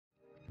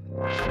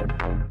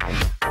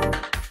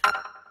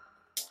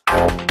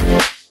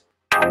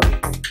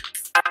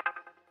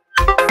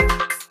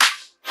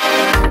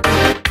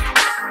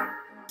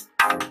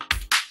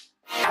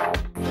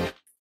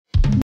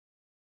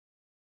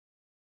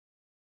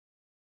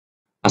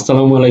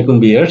আসসালামু আলাইকুম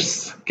ভিউয়ার্স,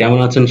 কেমন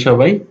আছেন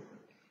সবাই?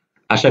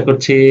 আশা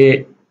করছি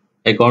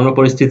এই করোনা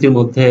পরিস্থিতির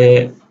মধ্যে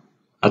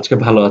আজকে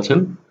ভালো আছেন।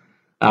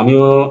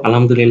 আমিও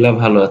আলহামদুলিল্লাহ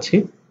ভালো আছি।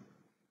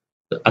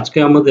 তো আজকে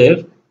আমাদের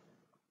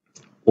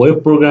ওয়েব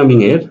প্রোগ্রামিং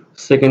এর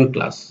সেকেন্ড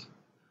ক্লাস।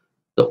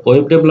 তো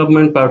ওয়েব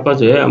ডেভেলপমেন্ট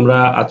পারপাজে আমরা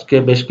আজকে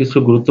বেশ কিছু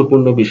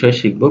গুরুত্বপূর্ণ বিষয়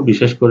শিখব,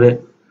 বিশেষ করে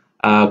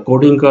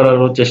কোডিং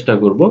করারও চেষ্টা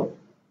করব।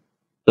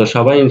 তো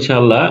সবাই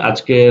ইনশাআল্লাহ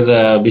আজকের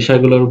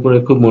বিষয়গুলোর উপরে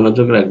খুব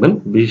মনোযোগ রাখবেন,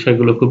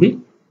 বিষয়গুলো খুবই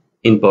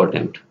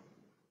ইম্পর্ট্যান্ট।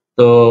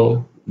 তো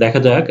দেখা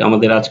যাক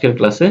আমাদের আজকের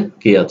ক্লাসে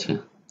কি আছে।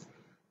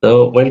 তো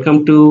welcome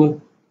to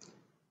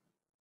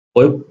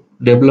web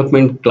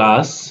development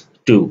class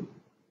 2।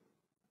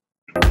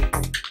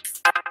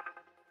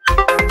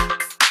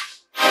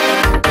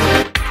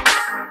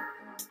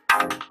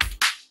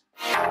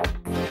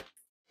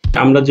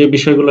 আমরা যে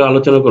বিষয়গুলো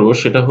আলোচনা করব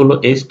সেটা হলো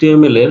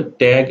HTML এর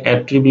ট্যাগ,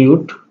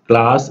 অ্যাট্রিবিউট,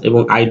 ক্লাস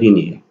এবং আইডি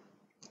নিয়ে।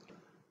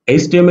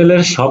 HTML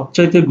এর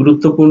সবচাইতে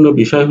গুরুত্বপূর্ণ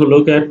বিষয় হলো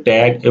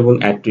ট্যাগ এবং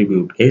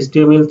অ্যাট্রিবিউট।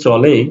 HTML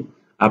চলেই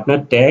আপনার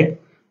ট্যাগ,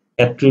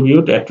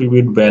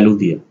 অ্যাট্রিবিউট ভ্যালু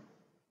দিয়ে।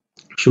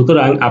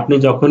 সুতরাং আপনি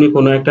যখনই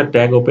কোনো একটা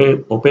ট্যাগ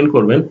ওপেন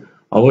করবেন,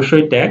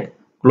 অবশ্যই ট্যাগ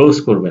ক্লোজ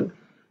করবেন।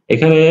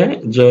 এখানে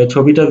যে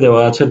ছবিটা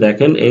দেওয়া আছে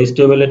দেখেন,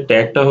 HTML এর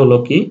ট্যাগটা হলো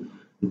কি,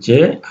 যে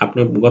আপনি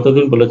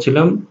গতদিন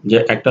বলেছিলাম যে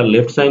একটা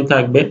লেফট সাইন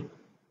থাকবে,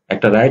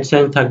 একটা রাইট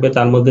সাইন থাকবে,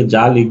 তার মধ্যে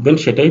যা লিখবেন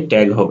সেটাই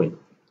ট্যাগ হবে।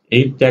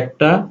 এই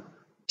ট্যাগটা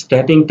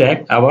স্টার্টিং ট্যাগ,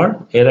 আবার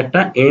এর একটা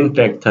এন্ড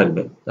ট্যাগ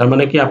থাকবে। তার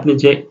মানে কি, আপনি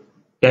যে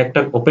ট্যাগটা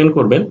ওপেন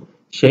করবেন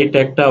সেই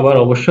ট্যাগটা আবার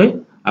অবশ্যই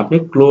আপনি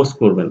ক্লোজ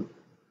করবেন।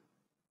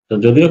 তো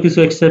যদিও কিছু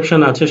এক্সেপশন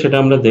আছে, সেটা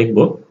আমরা দেখব।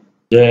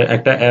 যে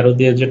একটা অ্যারো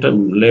দিয়ে, যেটা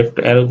লেফট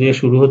অ্যারো দিয়ে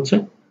শুরু হচ্ছে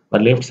বা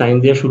লেফট সাইন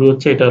দিয়ে শুরু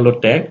হচ্ছে, এটা হলো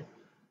ট্যাগ।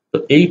 তো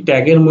এই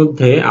ট্যাগের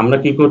মধ্যে আমরা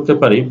কি করতে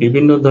পারি,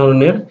 বিভিন্ন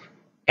ধরনের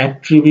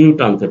অ্যাট্রিবিউট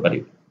আনতে পারি।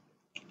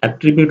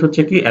 অ্যাট্রিবিউট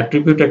হচ্ছে কি,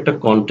 অ্যাট্রিবিউট একটা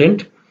কন্টেন্ট,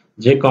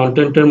 যে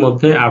কন্টেন্টের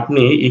মধ্যে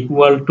আপনি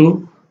ইকুয়াল টু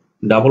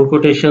ডাবল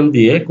কোটেশন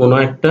দিয়ে কোনো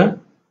একটা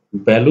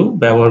ভ্যালু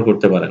ব্যবহার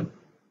করতে পারেন।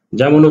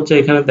 যেমন হচ্ছে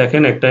এখানে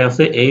দেখেন, একটা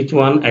আছে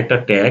h1, একটা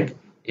ট্যাগ,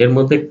 এর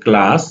মধ্যে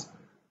ক্লাস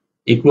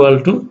ইকুয়াল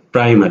টু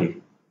প্রাইমারি।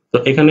 তো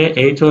এখানে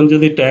h1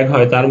 যদি ট্যাগ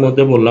হয়, তার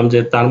মধ্যে বললাম যে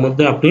তার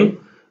মধ্যে আপনি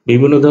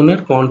বিভিন্ন ধরনের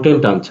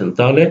কন্টেন্ট আনছেন,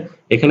 তাহলে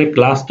এখানে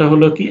ক্লাসটা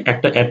হলো কি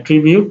একটা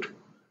অ্যাট্রিবিউট,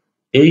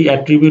 এই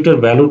অ্যাট্রিবিউটের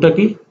ভ্যালুটা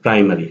কি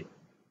প্রাইমারি।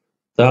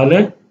 তাহলে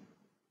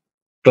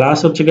ক্লাস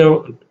হচ্ছে কি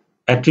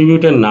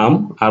অ্যাট্রিবিউটের নাম,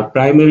 আর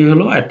প্রাইমারি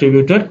হলো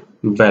অ্যাট্রিবিউটের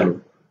ভ্যালু।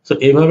 সো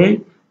এইভাবেই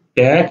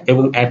ট্যাগ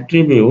এবং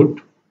অ্যাট্রিবিউট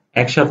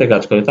একসাথে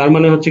কাজ করে। তার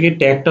মানে হচ্ছে কি,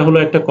 ট্যাগটা হলো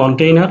একটা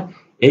কন্টেইনার,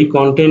 এই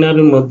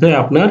কন্টেইনারের মধ্যে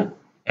আপনার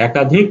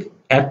একাধিক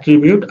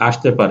অ্যাট্রিবিউট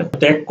আসতে পারে।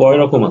 ট্যাগ কয়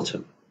রকম আছে?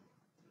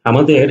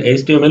 আমাদের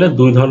HTML এ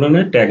দুই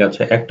ধরনের ট্যাগ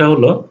আছে, একটা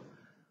হলো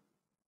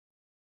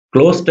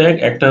ক্লোজ ট্যাগ,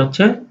 একটা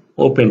হচ্ছে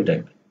ওপেন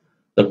ট্যাগ।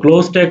 তো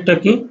ক্লোজ ট্যাগটা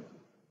কি?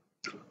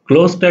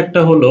 ক্লোজ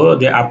ট্যাগটা হলো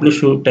যে আপনি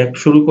ট্যাগ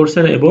শুরু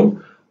করছেন এবং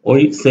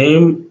ওই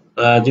সেম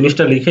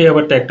জিনিসটা লিখেই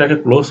আবার ট্যাগটাকে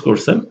ক্লোজ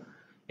করছেন,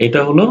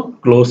 এটা হলো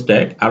ক্লোজ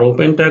ট্যাগ। আর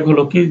ওপেন ট্যাগ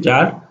হলো কি,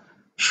 যার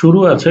শুরু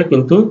আছে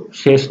কিন্তু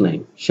শেষ নাই।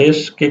 শেষ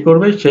কে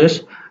করবে? শেষ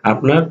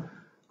আপনার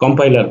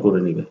কম্পাইলার করে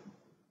নেবে।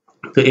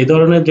 তো এই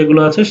ধরনের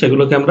যেগুলো আছে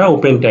সেগুলোকে আমরা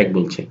ওপেন ট্যাগ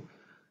বলছি।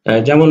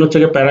 যেমন হচ্ছে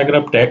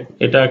প্যারাগ্রাফ ট্যাগ,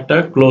 এটা একটা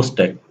ক্লোজ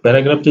ট্যাগ।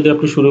 প্যারাগ্রাফ যদি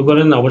আপনি শুরু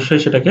করেন,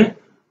 অবশ্যই সেটাকে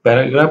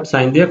প্যারাগ্রাফ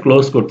সাইন দিয়ে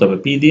ক্লোজ করতে হবে,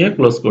 পি দিয়ে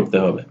ক্লোজ করতে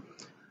হবে।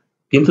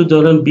 কিন্তু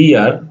ধরেন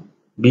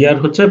বিআর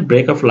হচ্ছে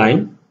ব্রেক অফ লাইন,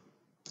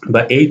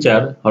 বা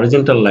এইচআর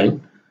হরিজন্টাল লাইন,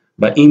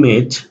 বা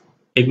ইমেজ,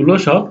 এগুলো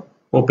সব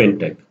ওপেন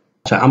ট্যাগ।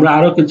 আচ্ছা, আমরা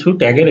আরো কিছু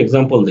ট্যাগের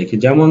এক্সাম্পল দেখি।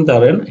 যেমন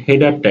ধরেন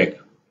হেডার ট্যাগ।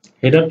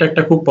 হেডার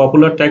ট্যাগটা খুব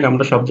পপুলার ট্যাগ,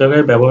 আমরা সব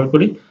জায়গায় ব্যবহার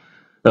করি।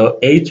 তো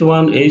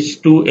h1,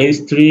 h2,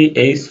 h3,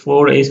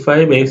 h4,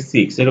 h5,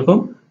 h6 এরকম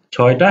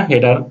 6টা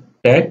হেডার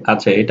ট্যাগ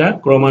আছে। এটা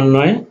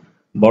ক্রমান্বয়ে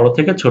বড়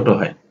থেকে ছোট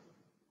হয়।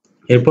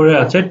 এরপরে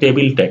আছে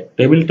টেবিল ট্যাগ।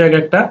 টেবিল ট্যাগ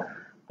একটা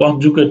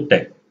কনজুগেট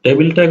ট্যাগ।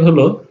 টেবিল ট্যাগ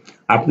হলো,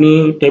 আপনি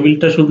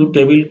টেবিলটা শুধু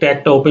টেবিল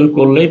ট্যাগটা ওপেন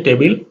করলেই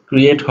টেবিল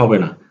ক্রিয়েট হবে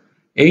না।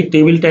 এই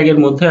টেবিল ট্যাগের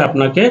মধ্যে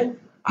আপনাকে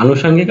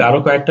আনুষঙ্গিক আরো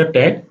কয়েকটা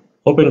ট্যাগ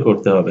ওপেন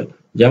করতে হবে।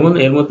 যেমন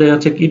এর মধ্যে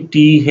আছে কি,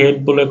 টি হেড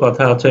বলে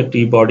কথা আছে,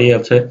 টি বডি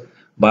আছে,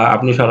 বা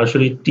আপনি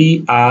সরাসরি টি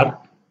আর,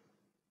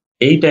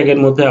 এই ট্যাগের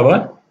মধ্যে আবার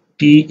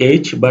টি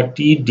এইচ বা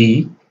টি ডি,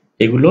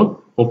 এগুলো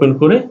ওপেন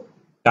করে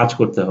কাজ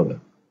করতে হবে।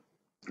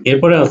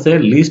 এরপরে আছে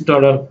লিস্ট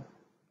অর্ডার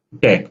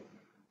ট্যাগ।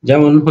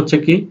 যেমন হচ্ছে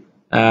কি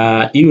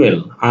ইউএল,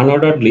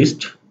 আনঅর্ডার্ড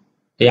লিস্ট।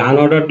 এই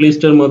আনঅর্ডার্ড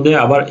লিস্টের মধ্যে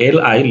আবার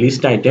এলআই,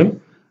 লিস্ট আইটেম,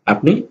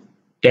 আপনি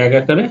ট্যাগ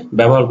আকারে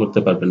ব্যবহার করতে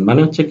পারবেন। মানে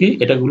হচ্ছে কি,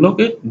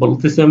 এটাগুলোকে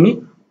বলতেছি আমি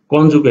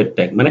কনজুগেট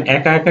ট্যাগ, মানে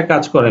একা একা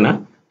কাজ করে না,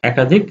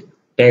 একাধিক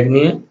ট্যাগ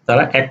নিয়ে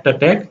তারা একটা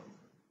ট্যাগ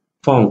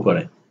ফর্ম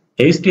করে।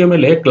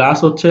 HTML এ ক্লাস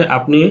হচ্ছে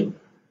আপনি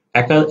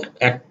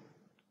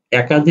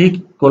একাধিক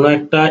কোনো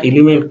একটা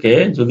এলিমেন্টকে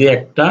যদি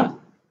একটা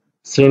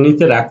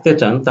শ্রেণীতে রাখতে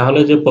চান, তাহলে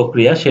যে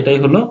প্রক্রিয়া, সেটাই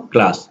হলো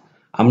ক্লাস।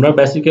 আমরা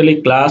বেসিক্যালি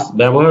ক্লাস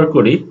ব্যবহার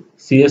করি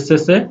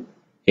CSS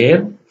এর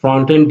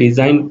ফ্রন্ট এন্ড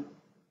ডিজাইন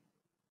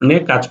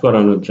নিয়ে কাজ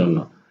করানোর জন্য।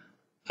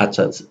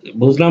 আচ্ছা,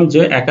 বুঝলাম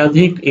যে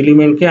একাধিক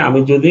এলিমেন্টকে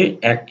আমি যদি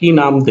একই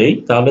নাম দেই,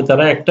 তাহলে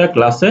তারা একটা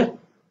ক্লাসে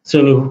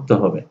শ্রেণীভুক্ত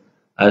হবে।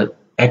 আর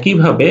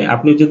একইভাবে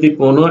আপনি যদি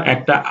কোনো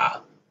একটা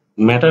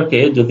ম্যাটারকে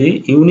যদি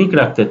ইউনিক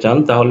রাখতে চান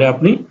তাহলে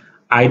আপনি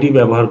আইডি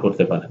ব্যবহার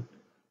করতে পারেন।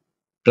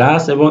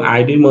 ক্লাস এবং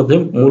আইডির মধ্যে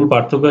মূল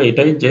পার্থক্য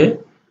এটাই যে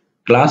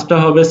ক্লাসটা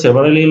হবে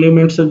সেভারাল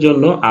এলিমেন্টস এর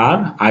জন্য আর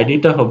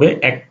আইডিটা হবে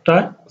একটা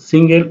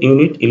সিঙ্গেল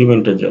ইউনিট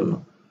এলিমেন্টের জন্য।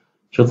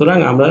 সুতরাং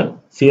আমরা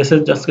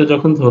সিএসএস আজকে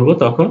যখন ধরবো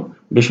তখন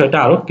বিষয়টা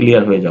আরো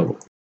ক্লিয়ার হয়ে যাব।